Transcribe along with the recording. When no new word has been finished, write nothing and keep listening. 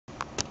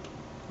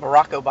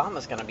Barack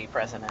Obama's going to be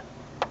president.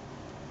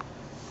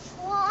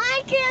 Well,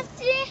 I can't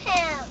see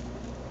him.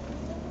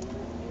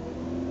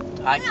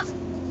 No.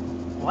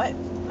 What?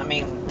 I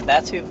mean,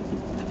 that's who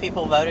the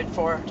people voted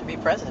for to be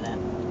president.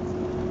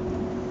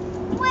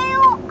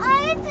 Well,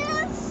 I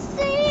didn't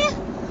see.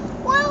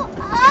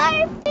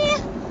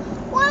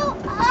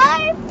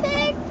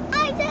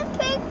 I didn't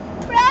pick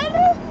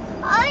president.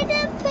 I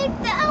didn't pick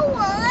that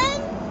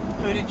one.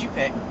 Who did you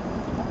pick?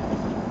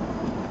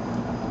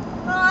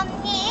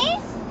 Romney.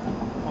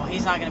 Well,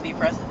 he's not going to be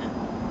president.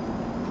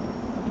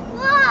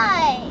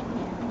 Why?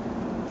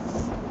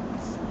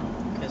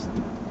 Because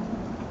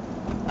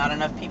not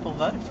enough people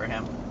voted for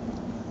him.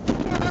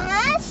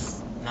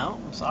 Yes. No,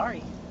 I'm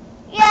sorry.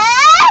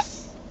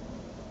 Yes.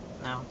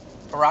 No.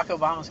 Barack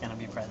Obama's going to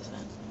be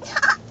president.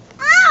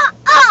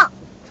 Oh.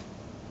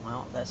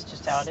 Well, that's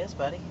just how it is,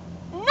 buddy.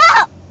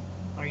 No.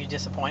 Are you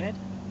disappointed?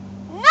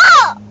 No.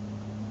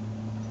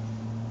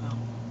 Well,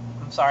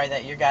 I'm sorry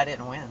that your guy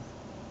didn't win.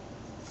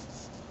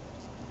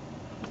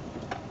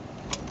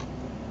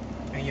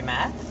 Are you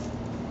mad?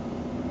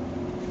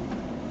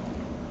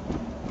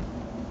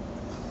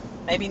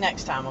 Maybe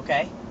next time,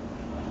 okay?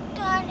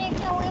 Daddy,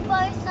 can we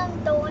buy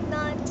some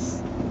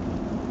donuts?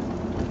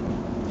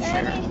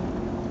 Sure. Daddy?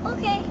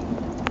 Okay.